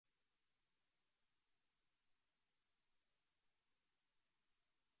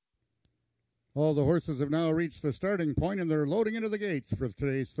All the horses have now reached the starting point and they're loading into the gates for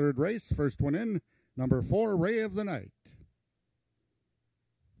today's third race. First one in, number 4, Ray of the Night.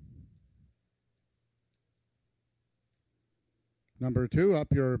 Number 2, Up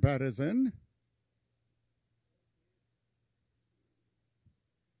Your Bet is in.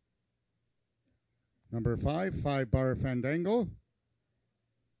 Number 5, 5-Bar Fandango.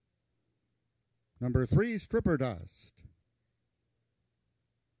 Number 3, Stripper Dust.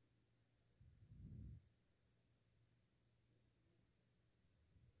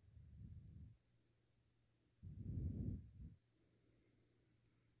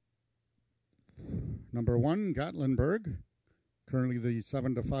 Number 1, Gatlinburg, currently the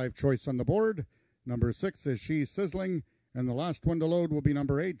 7-5 choice on the board. Number 6 is She Sizzling, and the last one to load will be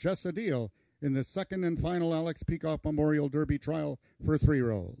number 8, Jessa Deal, in the second and final Alex Peacock Memorial Derby trial for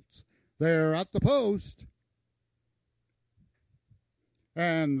 3-year-olds. They're at the post.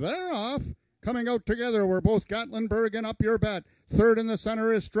 And they're off. Coming out together were both Gatlinburg and Up Your Bet. Third in the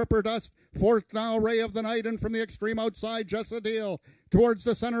center is Stripper Dust. Fourth now, Ray of the Night. And from the extreme outside, Jessa Deal. Towards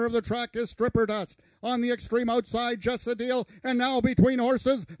the center of the track is Stripper Dust. On the extreme outside, Jessa Deal. And now between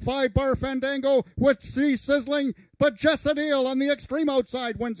horses, 5-Bar Fandango with She Sizzling. But Jessa Deal on the extreme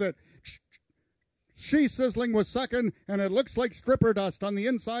outside wins it. She Sizzling was second, and it looks like Stripper Dust on the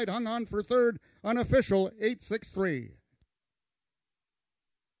inside hung on for third, unofficial 8-6-3.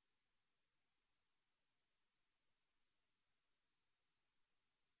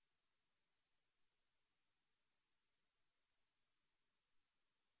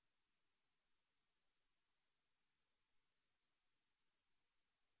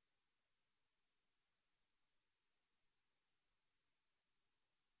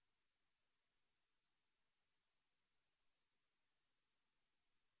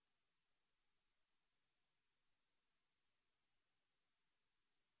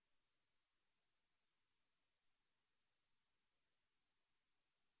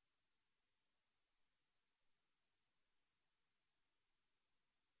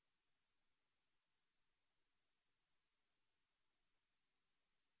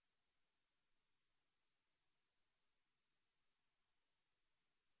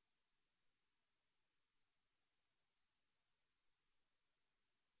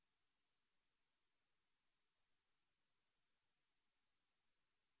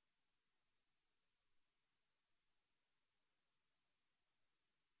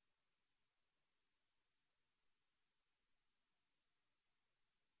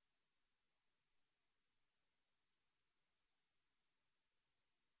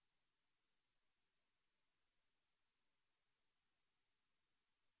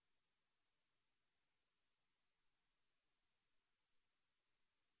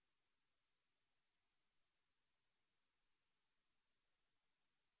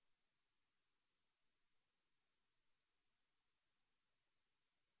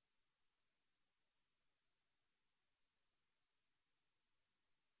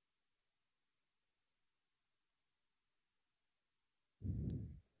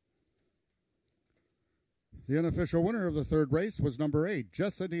 The unofficial winner of the third race was number 8,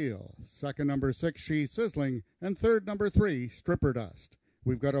 Jessa Deal. Second, number 6, She Sizzling. And third, number 3, Stripper Dust.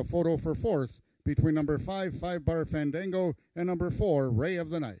 We've got a photo for fourth between number 5, 5-Bar Fandango, and number 4, Ray of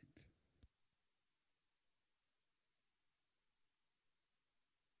the Night.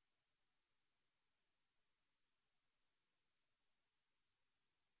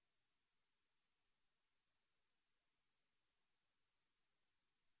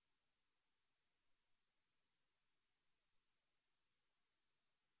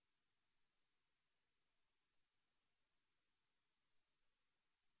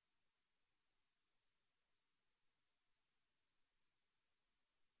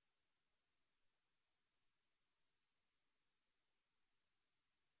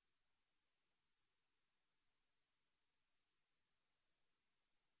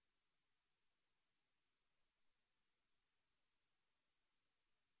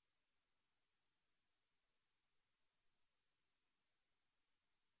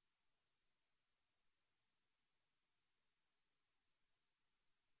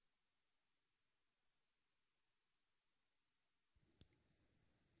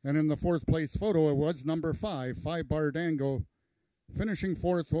 And in the fourth place photo, it was number 5, 5-Bar Dango, finishing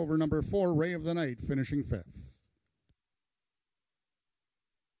fourth over number 4, Ray of the Night, finishing fifth.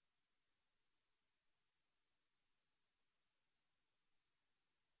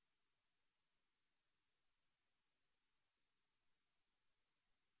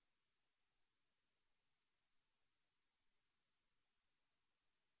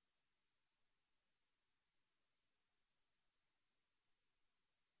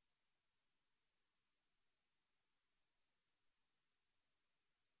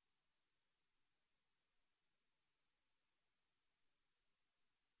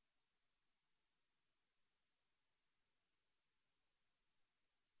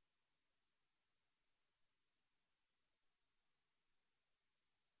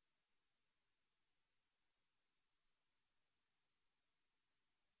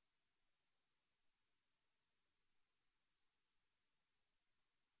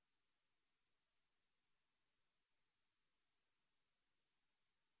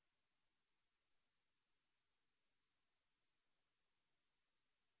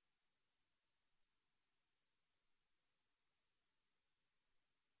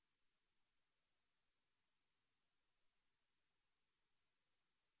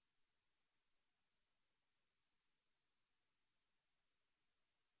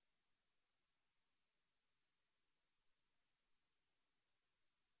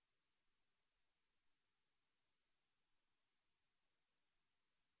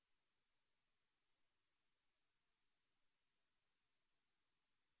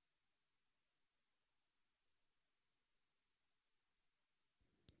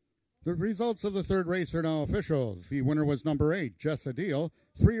 The results of the third race are now official. The winner was number 8, Jess Deal,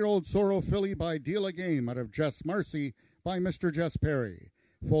 3-year-old Sorrow filly by Deal a Game out of Jess Marcy by Mr. Jess Perry.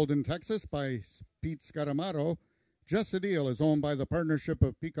 Foaled in Texas by Pete Scatamato. Jess Deal is owned by the partnership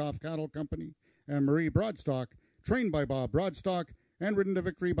of Peacock Cattle Company and Marie Broadstock, trained by Bob Broadstock, and ridden to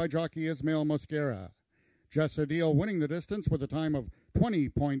victory by jockey Ismail Mosquera. Jess Deal winning the distance with a time of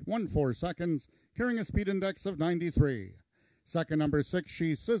 20.14 seconds, carrying a speed index of 93. Second, number 6,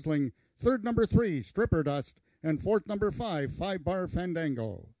 She's Sizzling. Third, number 3, Stripper Dust. And fourth, number 5, 5-Bar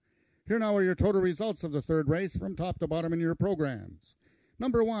Fandango. Here now are your total results of the third race from top to bottom in your programs.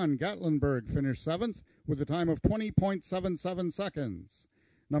 Number 1, Gatlinburg, finished 7th with a time of 20.77 seconds.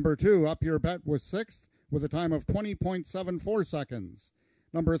 Number 2, Up Your Bet, was 6th with a time of 20.74 seconds.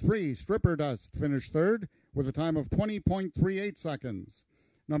 Number 3, Stripper Dust, finished 3rd with a time of 20.38 seconds.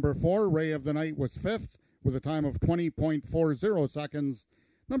 Number 4, Ray of the Night, was 5th with a time of 20.40 seconds.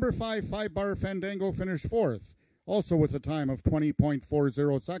 Number 5, 5-Bar Fandango, finished 4th, also with a time of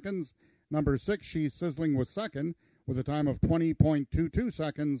 20.40 seconds. Number 6, She's Sizzling, was 2nd with a time of 20.22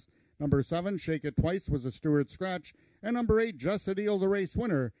 seconds. Number 7, Shake It Twice, was a Stewart scratch. And number 8, Jess Deal, the race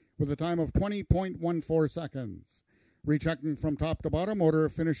winner, with a time of 20.14 seconds. Rechecking from top to bottom, order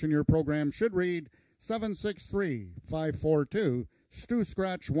of finish in your program should read 763-542, Stew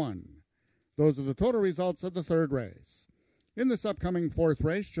Scratch 1. Those are the total results of the third race. In this upcoming fourth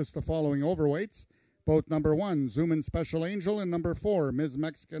race, just the following overweights. Both number 1, Zoomin' Special Angel, and number 4, Ms.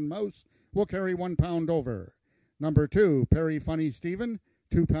 Mexican Mouse, will carry 1 pound over. Number 2, Perry Funny Steven,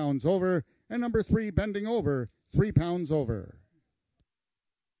 2 pounds over. And number 3, Bending Over, 3 pounds over.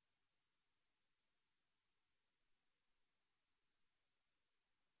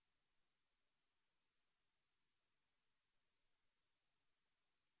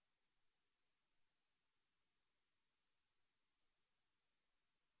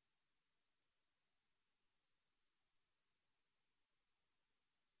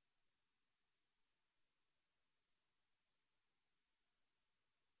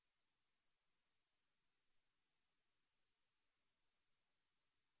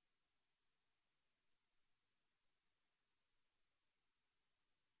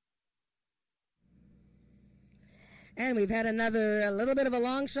 And we've had a little bit of a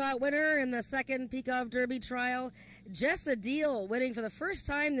long shot winner in the second Peacock Derby trial. Jess Deal winning for the first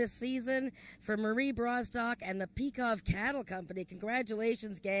time this season for Marie Broadstock and the Peacock Cattle Company.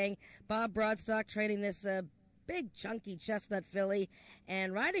 Congratulations, gang. Bob Broadstock training this big chunky chestnut filly,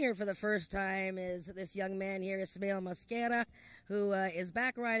 and riding her for the first time is this young man here, Ismail Mosquera, who is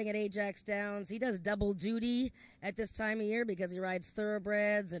back riding at Ajax Downs. He does double duty at this time of year because he rides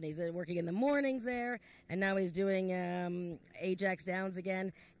thoroughbreds, and he's working in the mornings there, and now he's doing Ajax Downs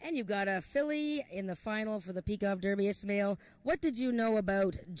again. And you've got a filly in the final for the Peacock Derby. Ismail, what did you know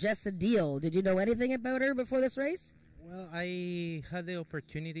about Jess Deal? Did you know anything about her before this race? Well, I had the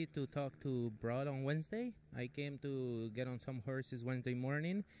opportunity to talk to Broad on Wednesday. I came to get on some horses Wednesday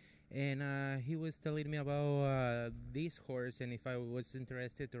morning, and he was telling me about this horse and if I was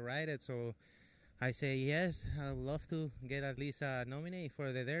interested to ride it. So I say yes, I'd love to get at least a nominee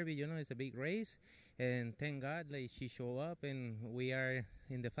for the Derby. You know, it's a big race, and thank God like, she showed up, and we are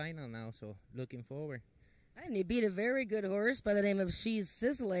in the final now, so looking forward. And you beat a very good horse by the name of She's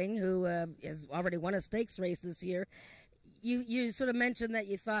Sizzling, who has already won a stakes race this year. You sort of mentioned that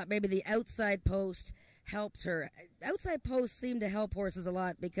you thought maybe the outside post helped her. Outside posts seem to help horses a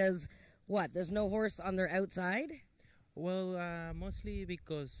lot because, what, there's no horse on their outside? Well, mostly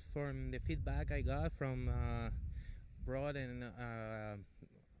because from the feedback I got from Broad, and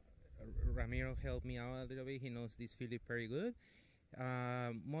Ramiro helped me out a little bit. He knows this filly very good.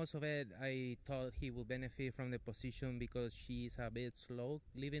 Most of it, I thought he would benefit from the position because she's a bit slow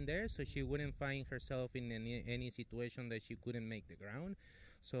living there, so she wouldn't find herself in any situation that she couldn't make the ground.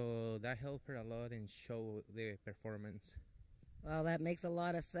 So that helped her a lot and show the performance. Well, that makes a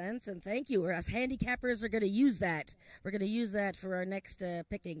lot of sense, and thank you. Us handicappers are going to use that. We're going to use that for our next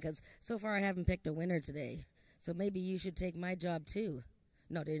picking, because so far I haven't picked a winner today. So maybe you should take my job too.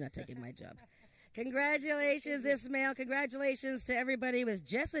 No, you're not taking my job. Congratulations, Ismail. Congratulations to everybody with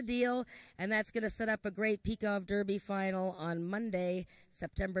Jess Deal. And that's going to set up a great Peacock Derby final on Monday,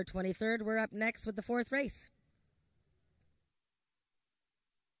 September 23rd. We're up next with the fourth race.